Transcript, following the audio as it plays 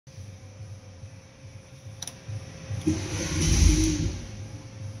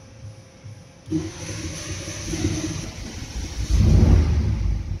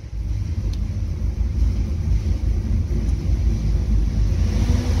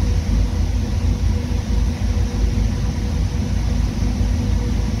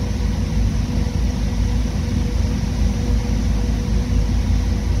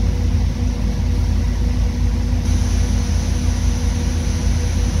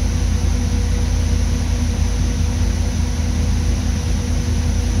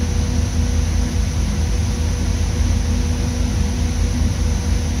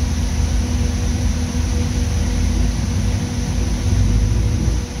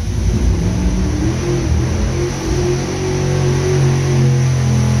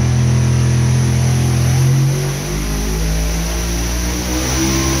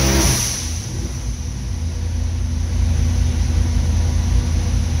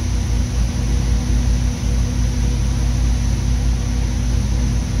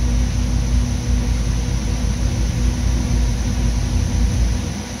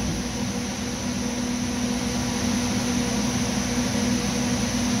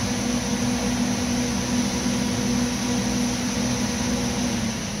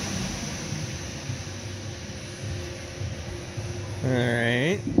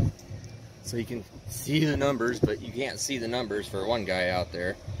Alright, so you can see the numbers, but you can't see the numbers for one guy out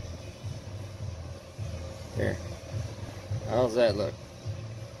there. There. How's that look?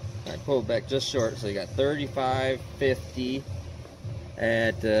 I pulled back just short, so you got 35.50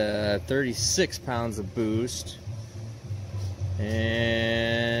 at 36 pounds of boost.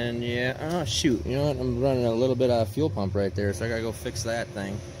 And yeah, oh shoot, you know what? I'm running a little bit of fuel pump right there, so I gotta go fix that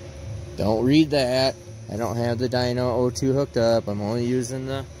thing. Don't read that. I don't have the dyno O2 hooked up. I'm only using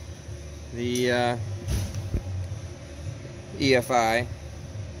the EFI.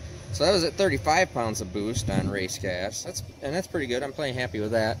 So that was at 35 pounds of boost on race gas. That's pretty good. I'm plenty happy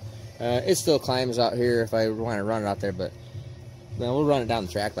with that. It still climbs out here if I want to run it out there, but well, we'll run it down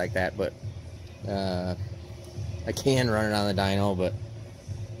the track like that. But I can run it on the dyno, but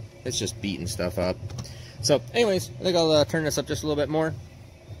it's just beating stuff up. So, anyways, I think I'll turn this up just a little bit more,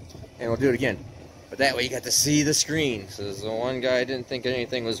 and we'll do it again. But that way you got to see the screen. So the one guy didn't think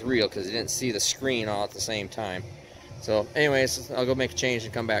anything was real because he didn't see the screen all at the same time. So anyways, I'll go make a change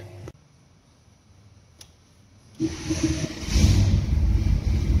and come back.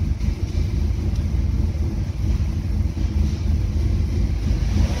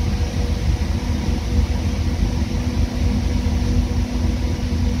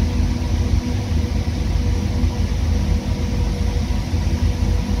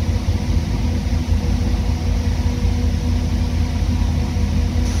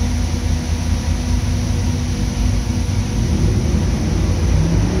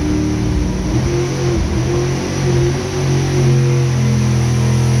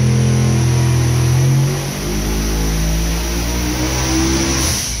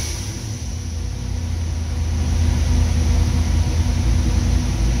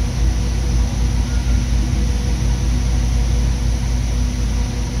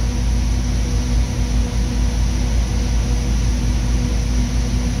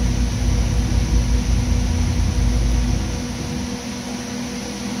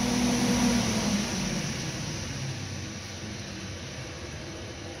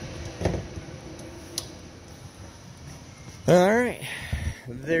 Alright,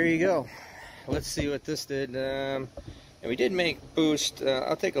 there you go. Let's see what this did. And we did make boost.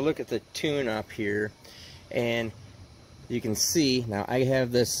 I'll take a look at the tune up here, and you can see now I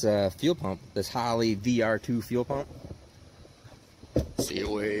have this fuel pump, this Holley VR2 fuel pump. See it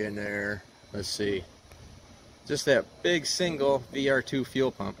way in there. Let's see. Just that big single VR2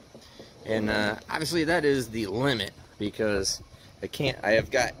 fuel pump. And obviously that is the limit because I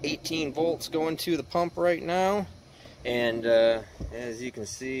have got 18 volts going to the pump right now. And as you can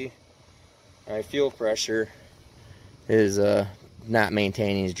see, my fuel pressure is not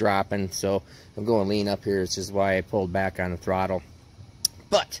maintaining, is dropping, so I'm going lean up here, which is why I pulled back on the throttle.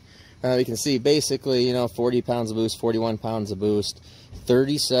 But you can see basically, you know, 40 pounds of boost, 41 pounds of boost,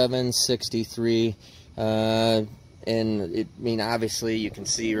 37.63, and I mean, obviously you can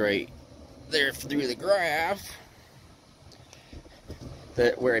see right there through the graph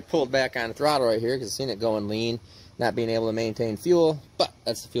that where I pulled back on the throttle right here, because I've seen it going lean, not being able to maintain fuel, but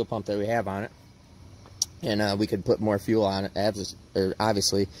that's the fuel pump that we have on it. And we could put more fuel on it,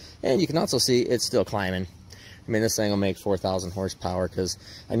 obviously. And you can also see it's still climbing. I mean, this thing will make 4,000 horsepower because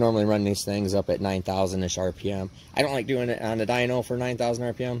I normally run these things up at 9,000-ish RPM. I don't like doing it on the dyno for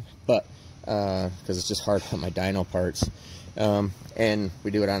 9,000 RPM, but because it's just hard on my dyno parts. And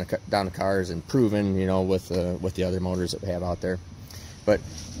we do it on down the cars and proven, you know, with the other motors that we have out there. But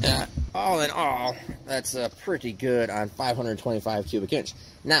all in all, that's pretty good on 525 cubic inch.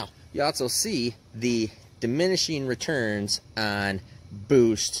 Now, you also see the diminishing returns on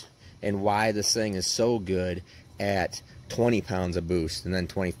boost and why this thing is so good at 20 pounds of boost and then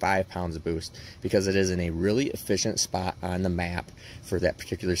 25 pounds of boost, because it is in a really efficient spot on the map for that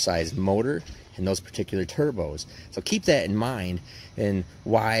particular size motor and those particular turbos. So keep that in mind, and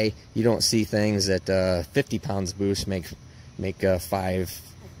why you don't see things at 50 pounds of boost make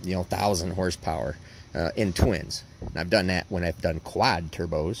 5,000 horsepower in twins. And I've done that when I've done quad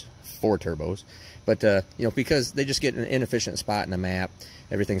turbos, 4 turbos, but you know, because they just get an inefficient spot in the map,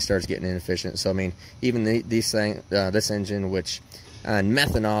 everything starts getting inefficient. So I mean, even this engine, which on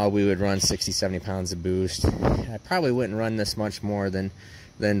methanol we would run 60-70 pounds of boost, I probably wouldn't run this much more than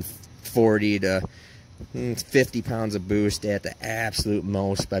 40 to 50 pounds of boost at the absolute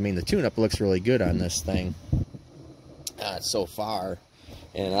most. But I mean, the tune-up looks really good on this thing so far.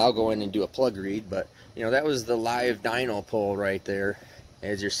 And I'll go in and do a plug read, but you know, that was the live dyno pull right there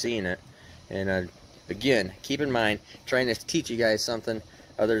as you're seeing it. And again, keep in mind, trying to teach you guys something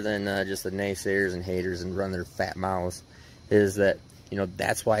other than just the naysayers and haters and run their fat mouths, is that, you know,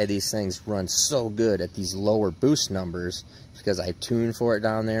 that's why these things run so good at these lower boost numbers, because I tune for it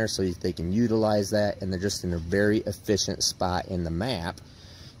down there so they can utilize that, and they're just in a very efficient spot in the map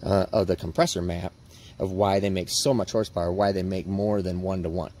of the compressor map of why they make so much horsepower, why they make more than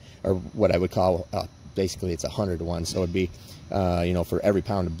 1-to-1, or what I would call basically it's 100-to-1. So it'd be you know, for every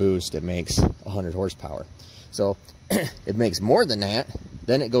pound of boost it makes 100 horsepower. So it makes more than that,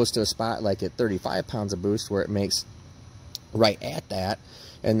 then it goes to a spot like at 35 pounds of boost where it makes right at that,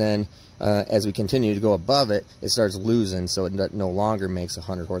 and then as we continue to go above it, it starts losing, so it no longer makes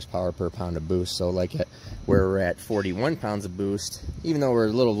 100 horsepower per pound of boost. So like where we're at 41 pounds of boost, even though we're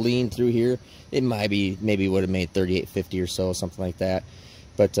a little lean through here, it maybe would have made 38.50 or so, something like that.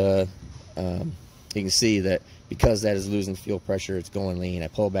 But you can see that because that is losing fuel pressure, it's going lean. I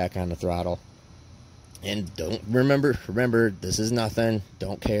pull back on the throttle, and don't remember, this is nothing.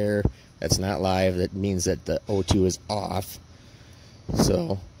 Don't care. That's not live. That means that the O2 is off.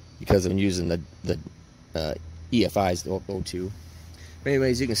 So because I'm using the EFI's O2. But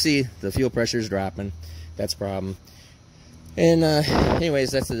anyways, you can see the fuel pressure is dropping. That's a problem. And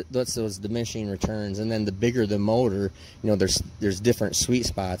anyways, that's those diminishing returns. And then the bigger the motor, you know, there's different sweet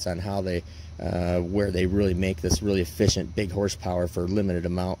spots on how they where they really make this really efficient big horsepower for a limited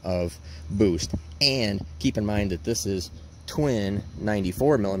amount of boost. And keep in mind that this is twin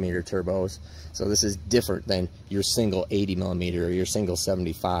 94mm turbos, so this is different than your single 80mm or your single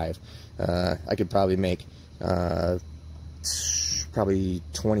 75. I could probably make probably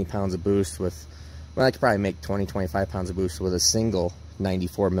 20 pounds of boost with, well, I could probably make 20-25 pounds of boost with a single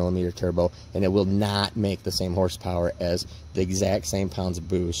 94mm turbo, and it will not make the same horsepower as the exact same pounds of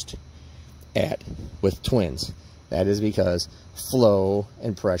boost with twins. That is because flow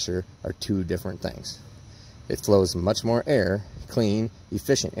and pressure are 2 different things. It flows much more air, clean,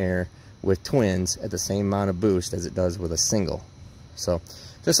 efficient air, with twins at the same amount of boost as it does with a single. So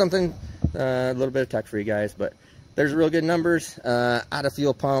just something, a little bit of tech for you guys, but there's real good numbers out of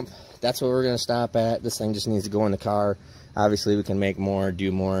fuel pump. That's what we're going to stop at. This thing just needs to go in the car. Obviously we can make more,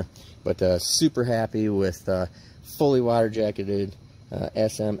 do more, but super happy with fully water jacketed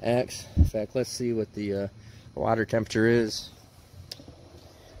SMX. In fact, let's see what the water temperature is.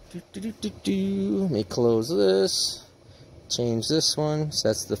 Let me close this, change this one. So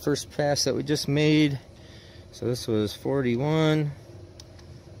that's the first pass that we just made. So this was 41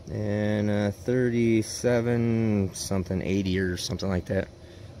 and 37 something, 80 or something like that.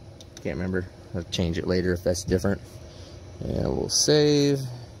 Can't remember. I'll change it later if that's different. And we'll save,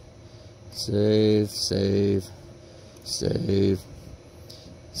 save, save, save,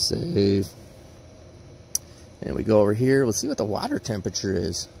 save. And we go over here. We'll see what the water temperature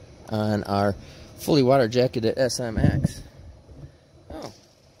is on our fully water jacketed SMX. Oh,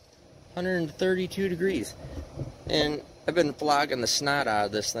 132 degrees. And I've been flogging the snot out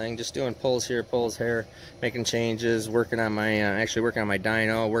of this thing, just doing pulls here, pulls here, making changes, working on my, actually working on my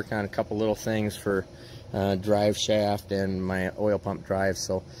dyno, working on a couple little things for drive shaft and my oil pump drive.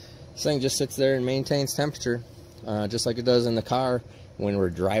 So this thing just sits there and maintains temperature, just like it does in the car when we're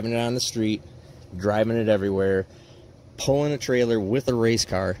driving it on the street, driving it everywhere, pulling a trailer with a race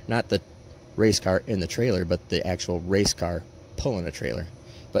car, not the race car in the trailer, but the actual race car pulling a trailer.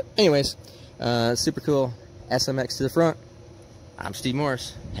 But anyways, super cool. SMX to the front. I'm Steve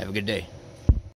Morris. Have a good day.